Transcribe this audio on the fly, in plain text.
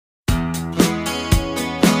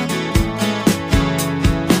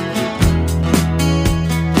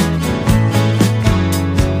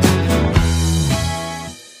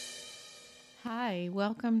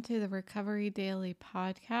Welcome to the Recovery Daily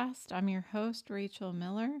podcast. I'm your host, Rachel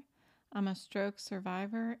Miller. I'm a stroke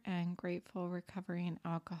survivor and grateful recovering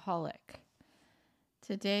alcoholic.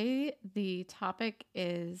 Today, the topic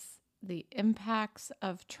is the impacts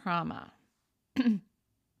of trauma. And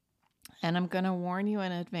I'm going to warn you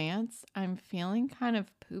in advance, I'm feeling kind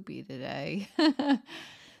of poopy today.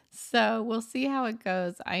 So we'll see how it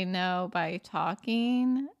goes. I know by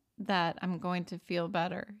talking that I'm going to feel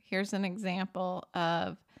better. Here's an example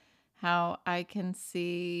of how I can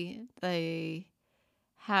see the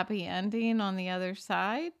happy ending on the other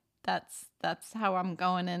side. That's how I'm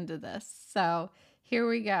going into this. So here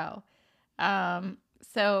we go.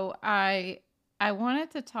 So I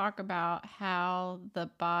wanted to talk about how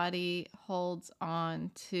the body holds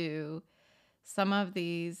on to some of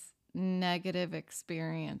these negative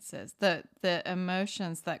experiences, the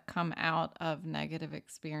emotions that come out of negative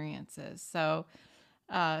experiences. So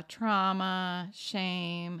trauma,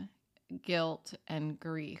 shame, guilt, and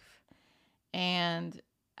grief, and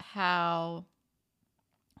how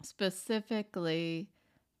specifically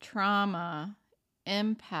trauma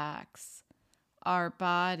impacts our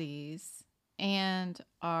bodies and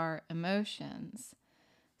our emotions.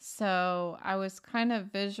 So I was kind of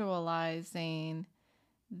visualizing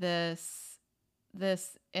this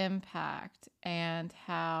impact and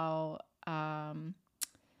how I'm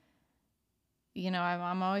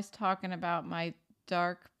always talking about my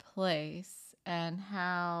dark place and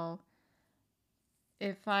how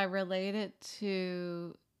if I relate it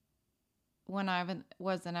to when I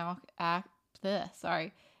was an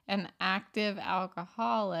active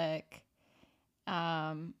alcoholic,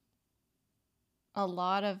 a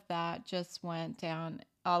lot of that just went down.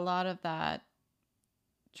 A lot of that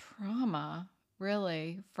trauma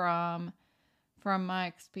really from my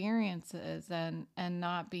experiences and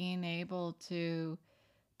not being able to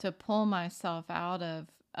pull myself out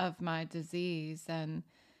of my disease, and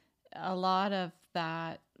a lot of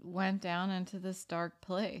that went down into this dark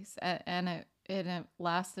place, and it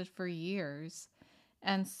lasted for years.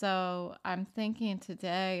 And so I'm thinking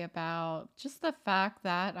today about just the fact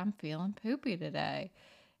that I'm feeling poopy today,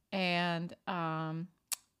 and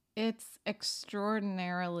it's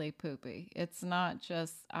extraordinarily poopy. It's not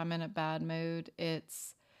just I'm in a bad mood.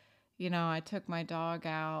 It's, I took my dog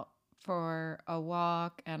out for a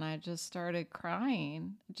walk and I just started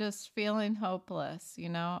crying, just feeling hopeless.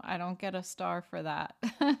 I don't get a star for that.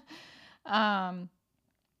 And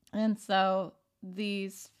so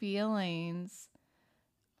these feelings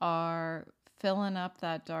are filling up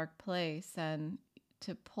that dark place, and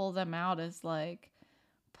to pull them out is like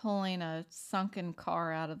pulling a sunken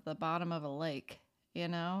car out of the bottom of a lake.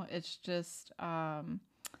 It's just, and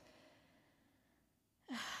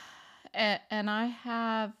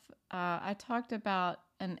I talked about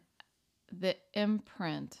the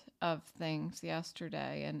imprint of things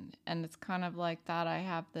yesterday, and it's kind of like that. I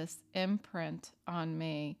have this imprint on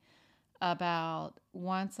me about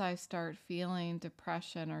once I start feeling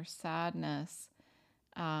depression or sadness,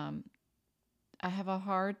 I have a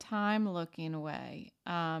hard time looking away.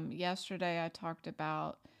 Yesterday I talked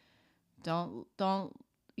about don't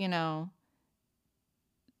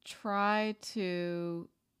try to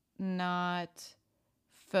not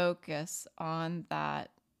focus on that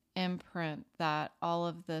imprint that all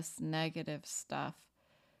of this negative stuff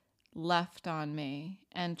left on me,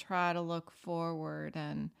 and try to look forward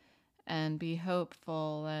and be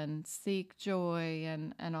hopeful and seek joy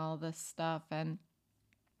and all this stuff. And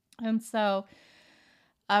so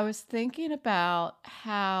I was thinking about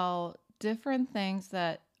how different things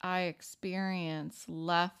that I experienced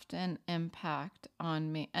left an impact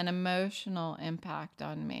on me, an emotional impact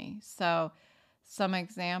on me. So some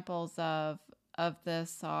examples of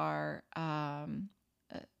this are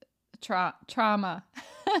trauma.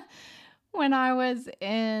 When I was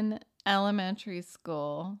in elementary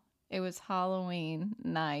school, it was Halloween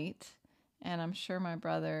night, and I'm sure my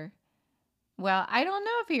brother, well, I don't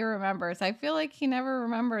know if he remembers. I feel like he never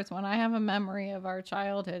remembers. When I have a memory of our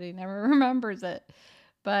childhood, he never remembers it.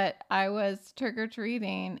 But I was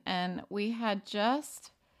trick-or-treating, and we had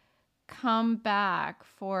just come back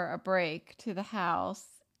for a break to the house,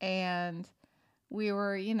 and we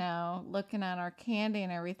were, looking at our candy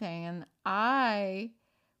and everything. And I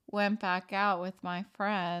went back out with my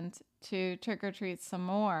friend to trick-or-treat some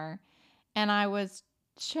more. And I was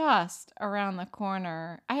just around the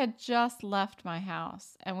corner. I had just left my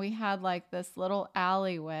house, and we had like this little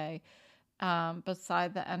alleyway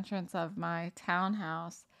beside the entrance of my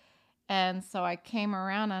townhouse. And so I came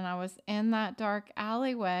around and I was in that dark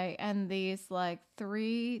alleyway, and these like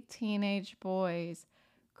three teenage boys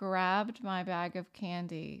grabbed my bag of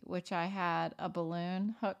candy, which I had a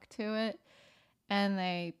balloon hooked to it, and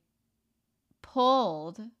they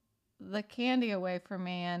pulled the candy away from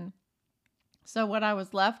me. And so what I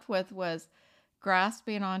was left with was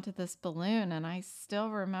grasping onto this balloon, and I still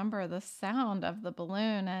remember the sound of the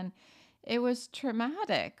balloon. And it was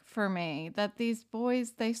traumatic for me that these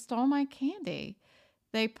boys, they stole my candy.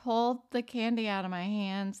 They pulled the candy out of my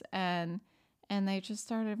hands, and they just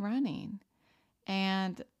started running.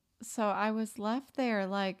 And so I was left there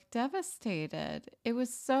like devastated. It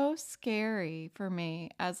was so scary for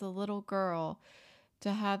me as a little girl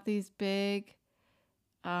to have these big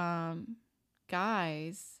um,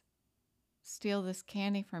 guys steal this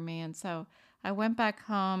candy from me. And so I went back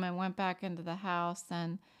home and went back into the house,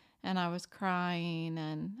 and I was crying.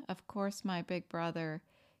 And of course, my big brother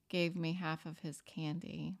gave me half of his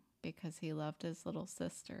candy because he loved his little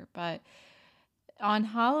sister. But on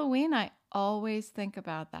Halloween, I always think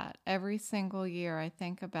about that. Every single year, I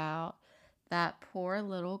think about that poor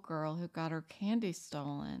little girl who got her candy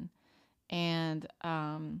stolen, and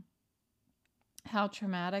how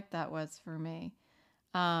traumatic that was for me.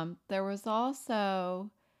 There was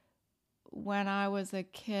also, when I was a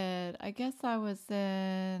kid, I guess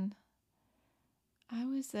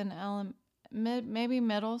maybe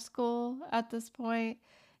middle school at this point,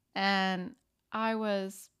 and I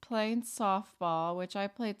was playing softball, which I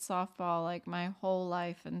played softball like my whole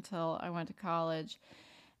life until I went to college.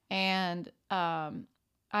 And I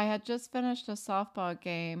had just finished a softball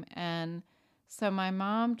game, and so my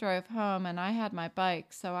mom drove home, and I had my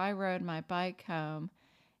bike, so I rode my bike home,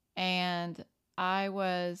 and I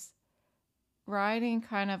was riding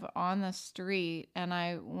kind of on the street, and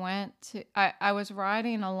I was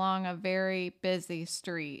riding along a very busy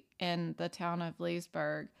street in the town of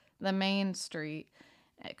Leesburg, the main street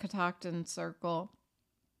at Catoctin Circle,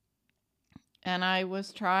 and I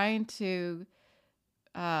was trying to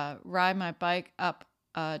ride my bike up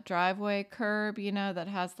a driveway curb, that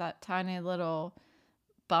has that tiny little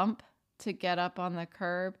bump to get up on the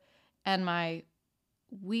curb, and my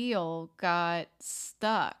wheel got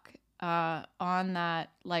stuck on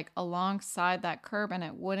that, like alongside that curb, and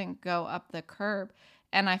it wouldn't go up the curb.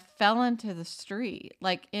 And I fell into the street,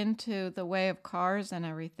 like into the way of cars and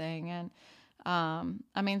everything. And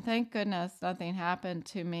I mean, thank goodness nothing happened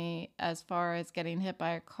to me as far as getting hit by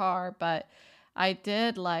a car, but I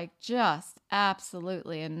did like just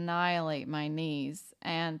absolutely annihilate my knees.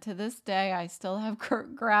 And to this day, I still have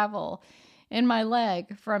gravel in my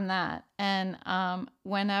leg from that. And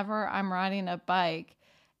whenever I'm riding a bike,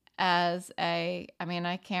 I mean,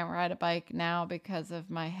 I can't ride a bike now because of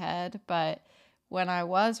my head, but when I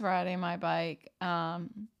was riding my bike a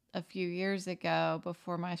few years ago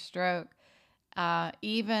before my stroke,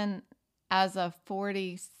 even as a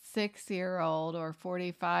 46-year-old or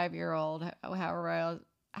 45-year-old,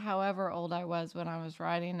 however old I was when I was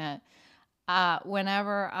riding it,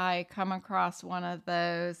 whenever I come across one of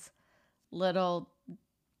those little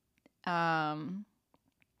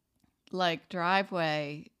like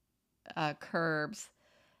driveway curbs,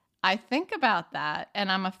 I think about that,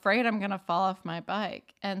 and I'm afraid I'm going to fall off my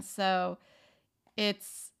bike. And so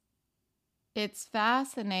it's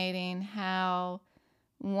fascinating how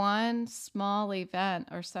one small event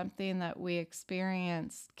or something that we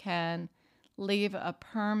experience can leave a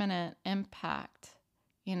permanent impact,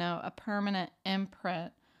 a permanent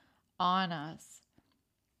imprint on us.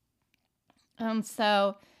 And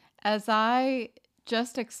so as I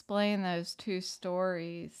just explained those two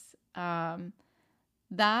stories,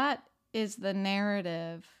 that is the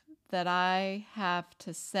narrative that I have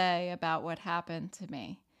to say about what happened to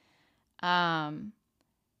me.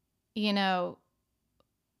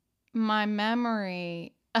 My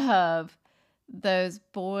memory of those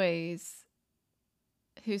boys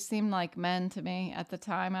who seemed like men to me at the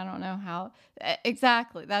time, I don't know how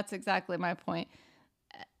exactly, that's exactly my point.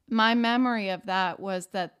 My memory of that was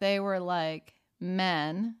that they were like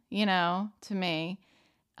men, to me,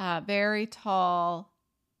 very tall,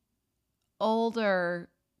 older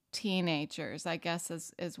teenagers, I guess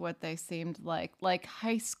is what they seemed like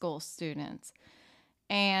high school students.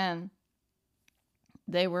 And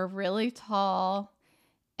they were really tall,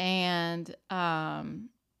 and I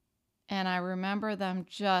remember them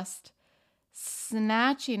just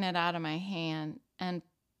snatching it out of my hand and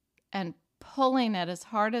pulling it as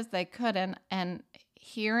hard as they could, and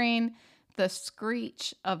hearing the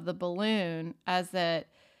screech of the balloon as it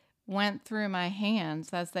went through my hands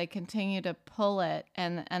as they continued to pull it,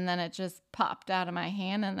 and then it just popped out of my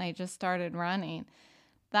hand and they just started running.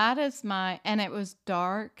 And it was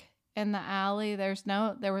dark in the alley. There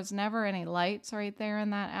was never any lights right there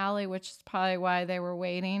in that alley, which is probably why they were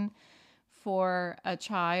waiting for a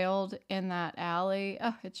child in that alley.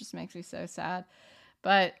 Oh, it just makes me so sad.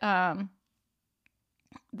 But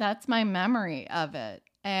that's my memory of it,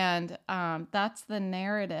 and that's the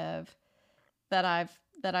narrative that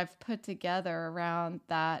I've put together around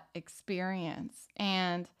that experience.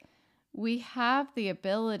 And we have the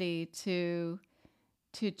ability to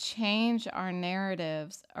change our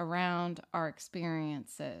narratives around our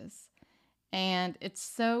experiences. And it's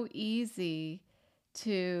so easy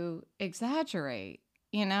to exaggerate.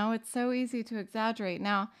 It's so easy to exaggerate.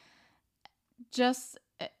 Now, just,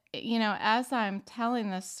 as I'm telling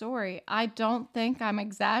this story, I don't think I'm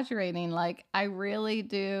exaggerating. Like, I really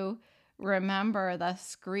do remember the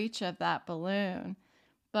screech of that balloon.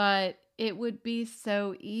 But it would be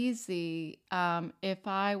so easy if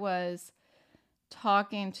I was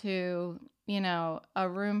talking to, a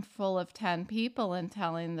room full of 10 people and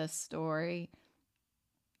telling this story,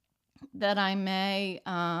 that I may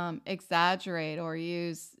exaggerate or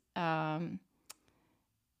use a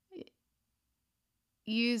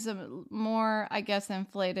more, I guess,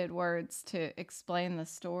 inflated words to explain the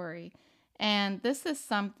story. And this is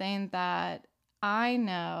something that I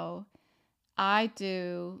know I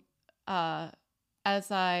do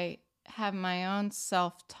as I have my own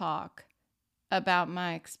self-talk about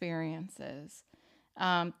my experiences,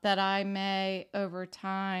 that I may over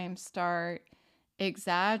time start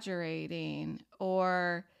exaggerating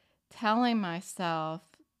or telling myself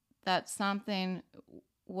that something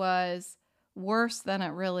was worse than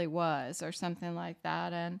it really was, or something like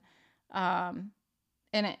that. And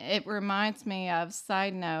it reminds me of,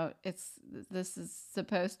 side note, this is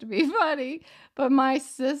supposed to be funny, but my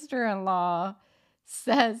sister-in-law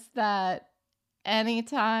says that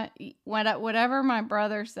anytime, whatever my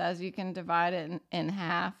brother says, you can divide it in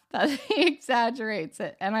half, that he exaggerates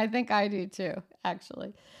it. And I think I do too,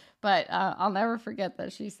 actually. But I'll never forget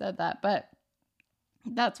that she said that. But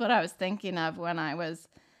that's what I was thinking of when I was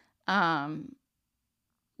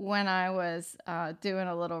doing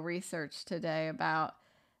a little research today about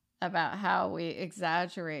how we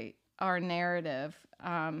exaggerate our narrative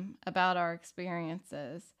about our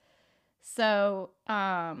experiences. So,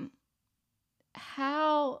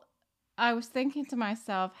 how I was thinking to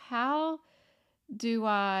myself, how do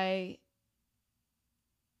I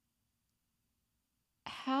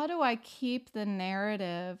keep the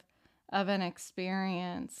narrative of an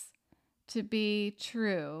experience to be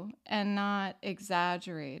true and not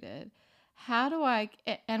exaggerated?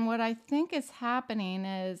 And what I think is happening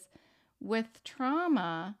is, with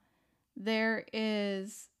trauma, there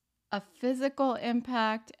is a physical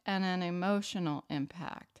impact and an emotional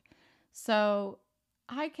impact. So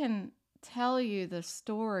I can tell you the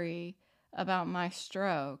story about my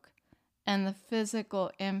stroke and the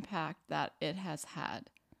physical impact that it has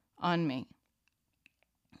had on me.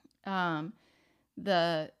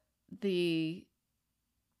 The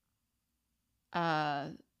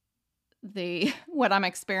what I'm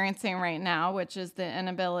experiencing right now, which is the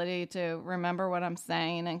inability to remember what I'm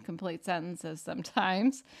saying in complete sentences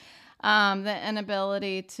sometimes, the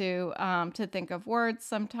inability to think of words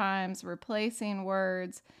sometimes, replacing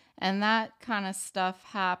words, and that kind of stuff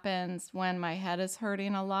happens when my head is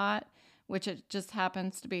hurting a lot, which it just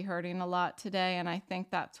happens to be hurting a lot today, and I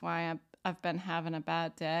think that's why I've been having a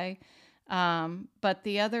bad day. But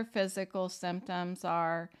the other physical symptoms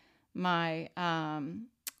are my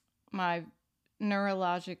my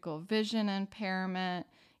neurological vision impairment.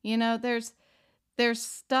 There's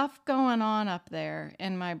stuff going on up there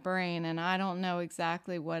in my brain, and I don't know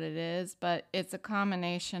exactly what it is, but it's a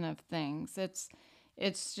combination of things. It's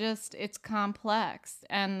complex,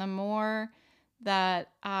 and the more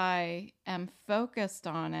that I am focused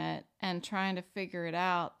on it and trying to figure it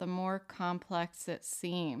out, the more complex it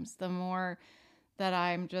seems. The more that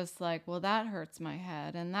I'm just like, well, that hurts my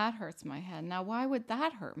head and that hurts my head. Now, why would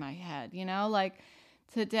that hurt my head? Like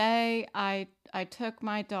today I took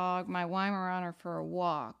my dog, my Weimaraner, for a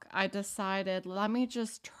walk. I decided, let me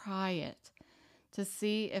just try it to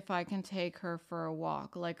see if I can take her for a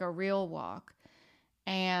walk, like a real walk.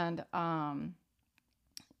 And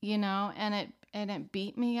and it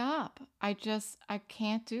beat me up. I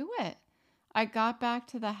can't do it. I got back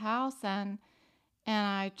to the house and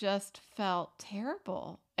I just felt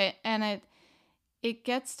terrible. And it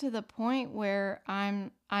gets to the point where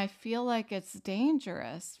I feel like it's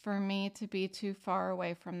dangerous for me to be too far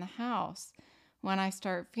away from the house when I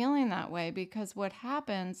start feeling that way, because what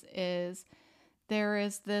happens is there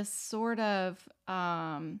is this sort of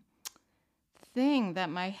thing that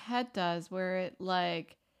my head does where it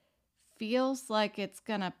like feels like it's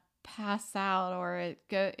gonna pass out, or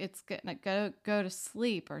it's gonna go to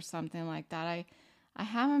sleep or something like that. I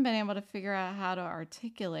haven't been able to figure out how to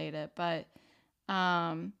articulate it, but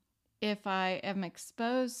um, if I am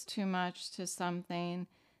exposed too much to something,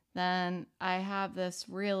 then I have this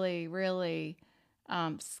really, really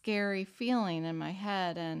scary feeling in my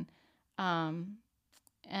head, um,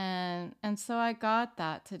 and so I got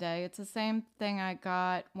that today. It's the same thing I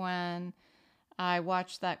got when I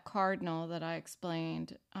watched that cardinal that I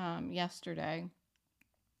explained yesterday.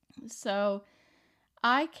 So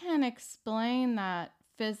I can explain that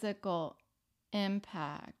physical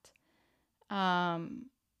impact. Um,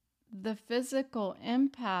 the physical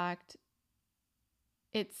impact,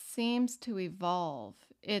 it seems to evolve.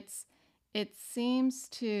 It seems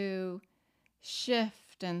to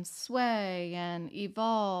shift and sway and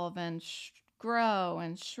evolve and grow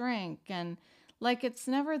and shrink, and like it's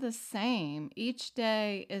never the same. Each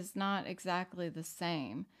day is not exactly the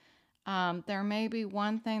same. There may be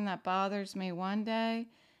one thing that bothers me one day,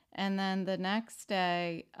 and then the next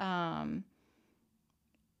day,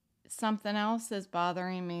 something else is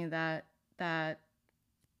bothering me that that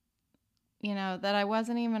I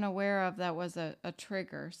wasn't even aware of, that was a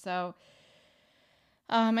trigger. So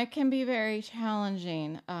it can be very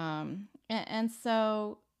challenging. And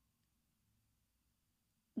so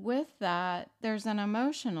with that, there's an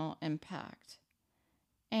emotional impact.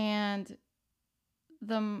 And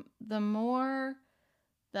the more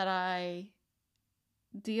that I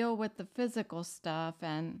deal with the physical stuff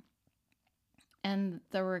and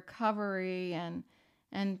the recovery and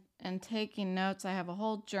taking notes, I have a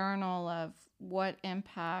whole journal of what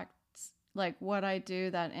impacts, like what I do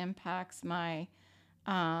that impacts my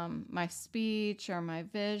my speech or my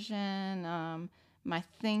vision, my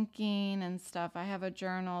thinking and stuff. I have a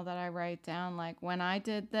journal that I write down, like when I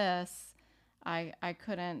did this, I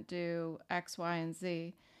couldn't do X, Y, and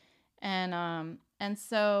Z. And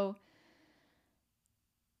so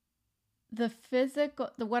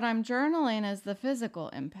what I'm journaling is the physical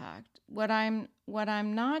impact. What I'm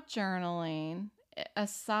not journaling,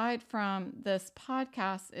 aside from this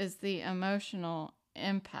podcast, is the emotional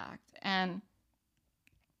impact.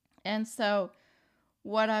 And so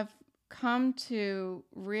what I've come to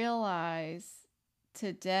realize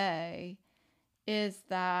today is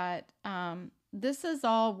that this is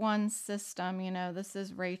all one system. This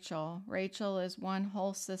is Rachel. Rachel is one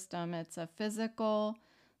whole system. It's a physical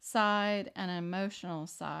side and an emotional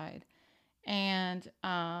side. And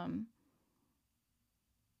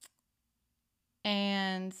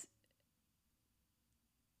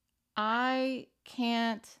I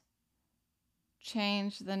can't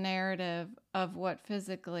change the narrative of what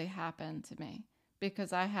physically happened to me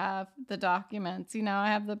because I have the documents. I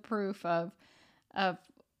have the proof of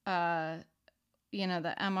the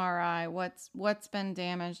MRI, what's been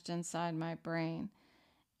damaged inside my brain.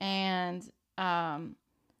 And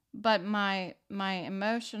but my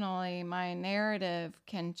emotionally, my narrative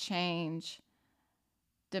can change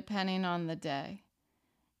depending on the day.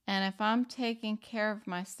 And if I'm taking care of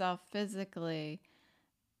myself physically,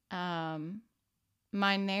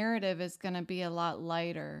 my narrative is going to be a lot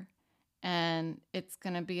lighter and it's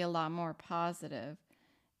going to be a lot more positive.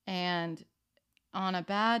 And on a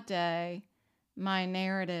bad day, my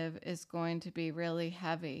narrative is going to be really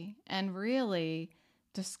heavy and really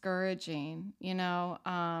discouraging.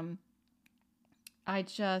 I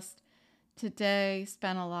just today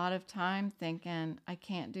spent a lot of time thinking, I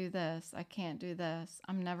can't do this. I can't do this.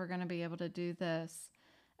 I'm never going to be able to do this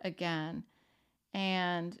again.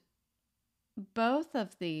 And both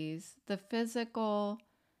of these, the physical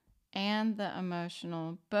and the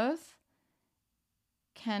emotional, both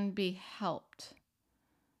can be helped.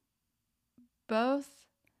 Both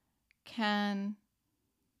can,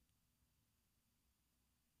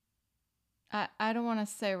 I don't want to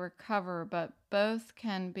say recover, but both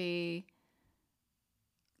can be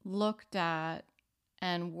looked at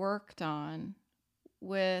and worked on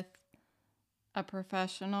with a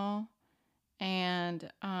professional and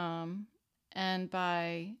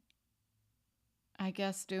by, I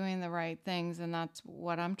guess, doing the right things. And that's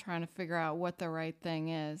what I'm trying to figure out, what the right thing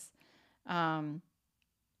is. But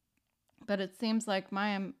it seems like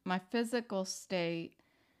my physical state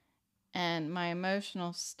and my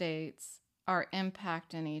emotional states are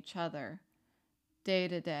impacting each other day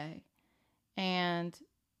to day. And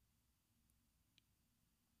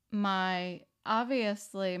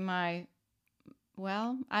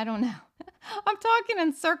well, I don't know. I'm talking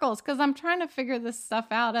in circles because I'm trying to figure this stuff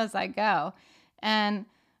out as I go. And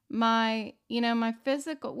my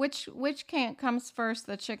physical, which comes first,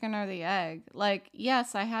 the chicken or the egg? Like,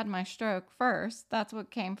 yes, I had my stroke first. That's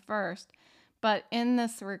what came first. But in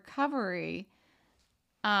this recovery,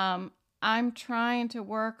 I'm trying to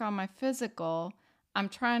work on my physical, I'm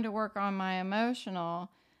trying to work on my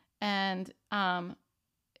emotional, and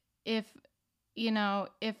if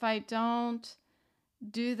if I don't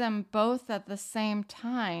do them both at the same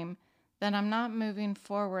time, then I'm not moving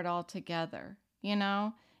forward altogether.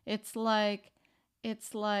 It's like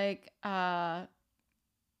it's like I'm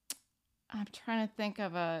trying to think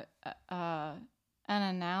of an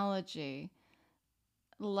analogy,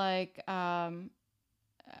 like I'm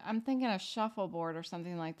thinking of shuffleboard or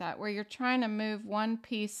something like that, where you're trying to move one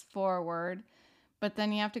piece forward, but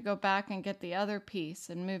then you have to go back and get the other piece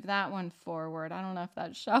and move that one forward. I don't know if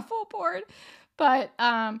that's shuffleboard, but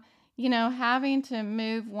having to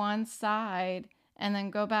move one side and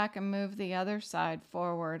then go back and move the other side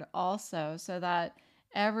forward also, so that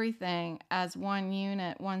everything as one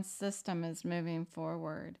unit, one system is moving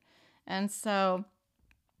forward. And so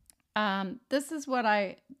this is what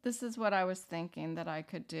I was thinking that I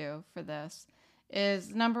could do for this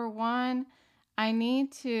is, number one, I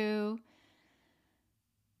need to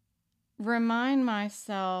remind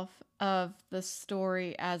myself of the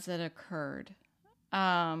story as it occurred,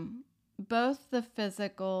 both the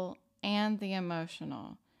physical and the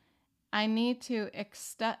emotional. I need to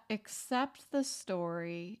accept the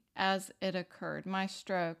story as it occurred, my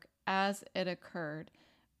stroke as it occurred,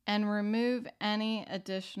 and remove any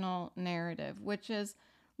additional narrative, which is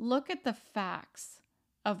look at the facts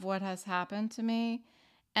of what has happened to me.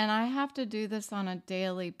 And I have to do this on a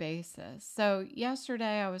daily basis. So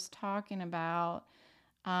yesterday I was talking about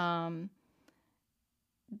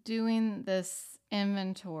doing this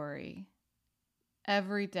inventory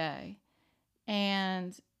every day.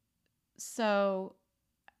 And so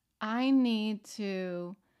I need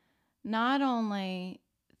to not only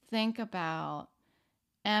think about,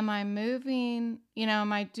 am I moving,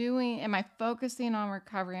 am I focusing on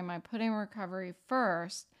recovery? Am I putting recovery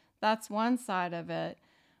first? That's one side of it.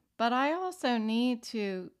 But I also need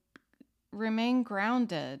to remain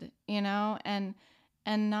grounded, and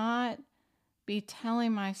not be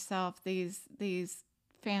telling myself these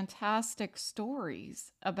fantastic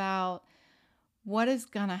stories about what is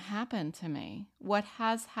going to happen to me, what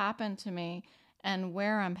has happened to me, and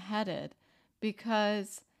where I'm headed.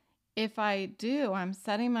 Because if I do, I'm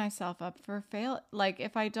setting myself up for fail. Like,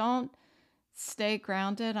 if I don't stay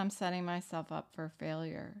grounded, I'm setting myself up for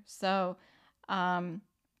failure. So I'm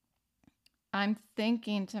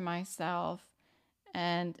thinking to myself,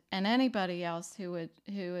 and anybody else who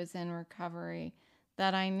is in recovery,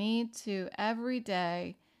 that I need to every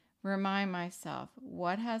day remind myself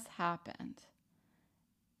what has happened.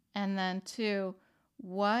 And then two,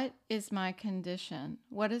 what is my condition?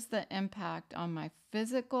 What is the impact on my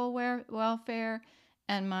physical welfare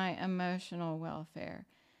and my emotional welfare?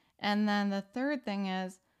 And then the third thing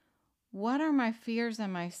is, what are my fears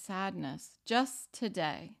and my sadness just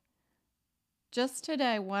today? Just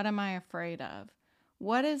today, what am I afraid of?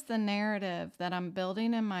 What is the narrative that I'm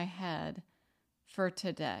building in my head for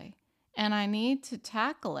today? And I need to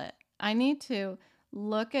tackle it. I need to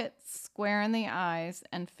look it square in the eyes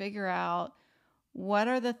and figure out what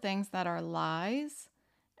are the things that are lies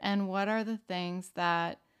and what are the things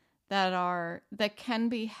that can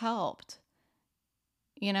be helped.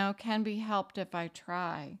 Can be helped if I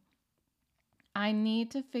try. I need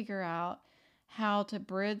to figure out how to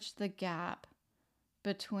bridge the gap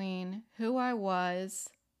between who I was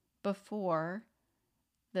before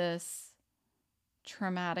this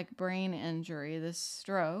traumatic brain injury, this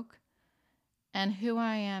stroke, and who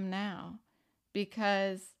I am now,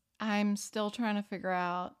 because I'm still trying to figure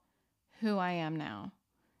out who I am now.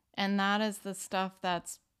 And that is the stuff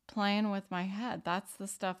that's playing with my head. That's the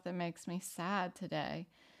stuff that makes me sad today.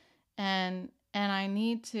 And I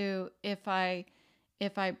need to, if I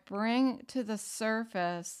bring to the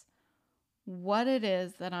surface what it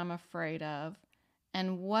is that I'm afraid of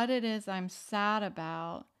and what it is I'm sad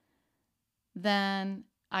about, then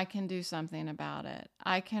I can do something about it.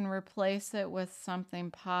 I can replace it with something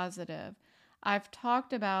positive. I've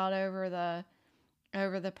talked about over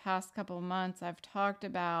the past couple of months, I've talked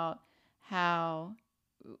about how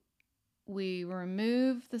we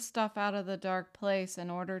remove the stuff out of the dark place in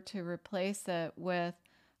order to replace it with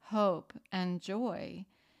hope and joy.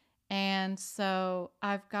 And so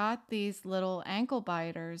I've got these little ankle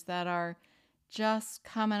biters that are just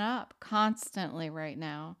coming up constantly right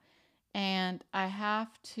now. And I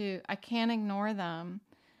can't ignore them.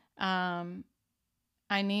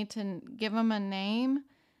 I need to give them a name,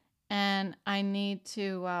 and I need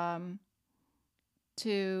to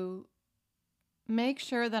make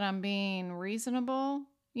sure that I'm being reasonable,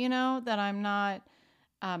 that I'm not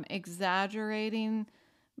exaggerating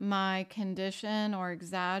my condition or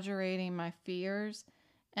exaggerating my fears,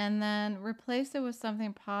 and then replace it with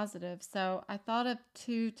something positive. So I thought of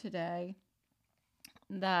two today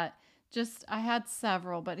that I had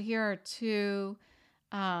several, but here are two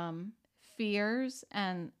um, fears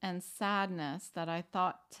and sadness that I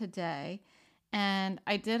thought today, and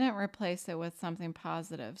I didn't replace it with something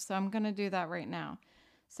positive. So I'm going to do that right now.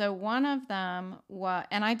 So one of them was,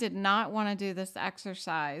 and I did not want to do this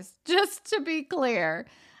exercise, just to be clear.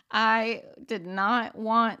 I did not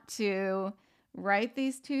want to write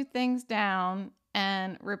these two things down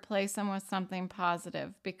and replace them with something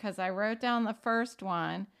positive, because I wrote down the first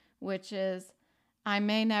one, which is, I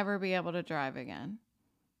may never be able to drive again.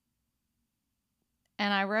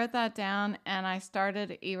 And I wrote that down and I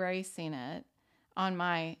started erasing it on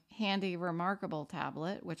my handy Remarkable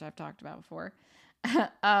tablet, which I've talked about before.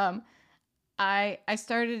 I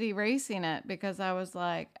started erasing it because I was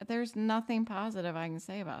like, there's nothing positive I can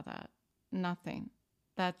say about that. Nothing.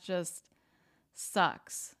 That just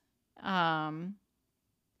sucks.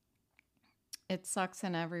 It sucks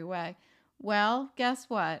in every way. Well, guess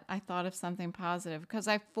what? I thought of something positive because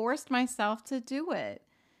I forced myself to do it.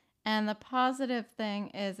 And the positive thing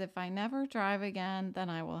is, if I never drive again, then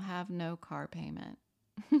I will have no car payment.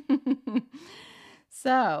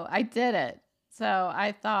 So I did it. So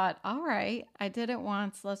I thought, all right, I did it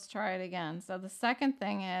once. Let's try it again. So the second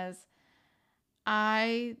thing is,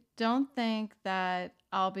 I don't think that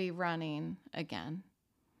I'll be running again,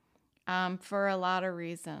 for a lot of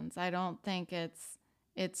reasons. I don't think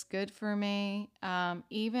it's good for me.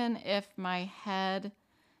 Even if my head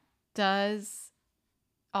does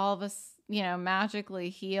all of us, magically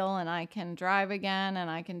heal and I can drive again and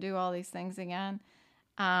I can do all these things again,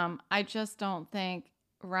 I just don't think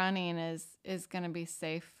running is going to be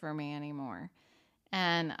safe for me anymore.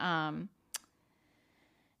 And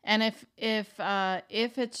if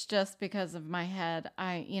it's just because of my head,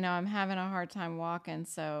 I'm having a hard time walking,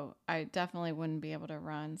 so I definitely wouldn't be able to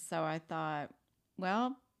run. So I thought,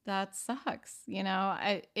 well, that sucks.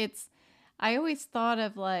 I always thought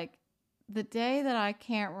of like, the day that I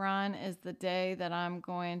can't run is the day that I'm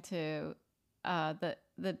going to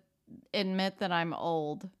the admit that I'm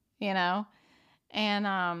old, And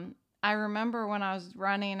I remember when I was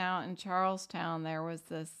running out in Charlestown, there was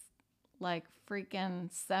this like freaking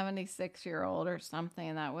 76-year-old or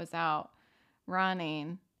something that was out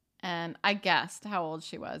running, and I guessed how old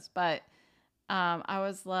she was, but I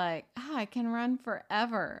was like, I can run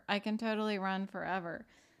forever. I can totally run forever.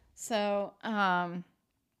 So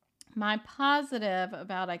my positive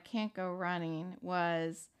about I can't go running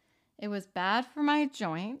was, it was bad for my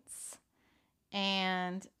joints,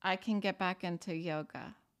 and I can get back into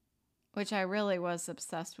yoga, which I really was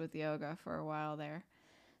obsessed with yoga for a while there.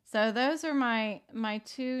 So those are my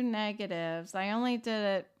two negatives. I only did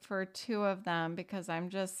it for two of them because I'm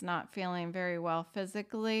just not feeling very well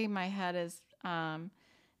physically. My head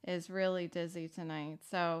is really dizzy tonight.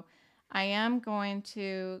 So I am going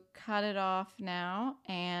to cut it off now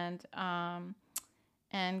and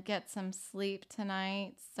get some sleep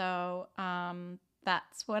tonight. So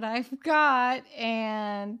that's what I've got.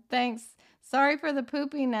 And thanks. Sorry for the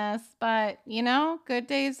poopiness, but good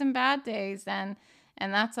days and bad days, and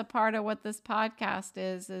that's a part of what this podcast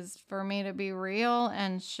is for me to be real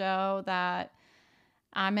and show that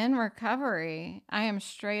I'm in recovery. I am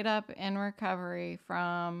straight up in recovery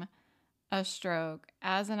from a stroke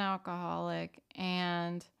as an alcoholic,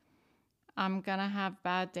 and I'm going to have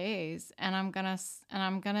bad days, and I'm going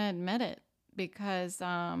to admit it, because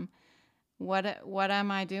what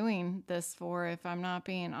am I doing this for if I'm not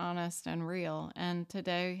being honest and real? And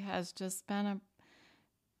today has just been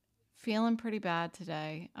feeling pretty bad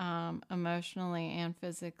today, emotionally and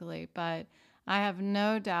physically. But I have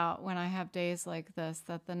no doubt when I have days like this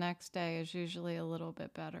that the next day is usually a little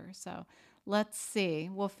bit better. So let's see.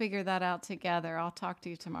 We'll figure that out together. I'll talk to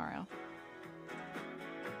you tomorrow.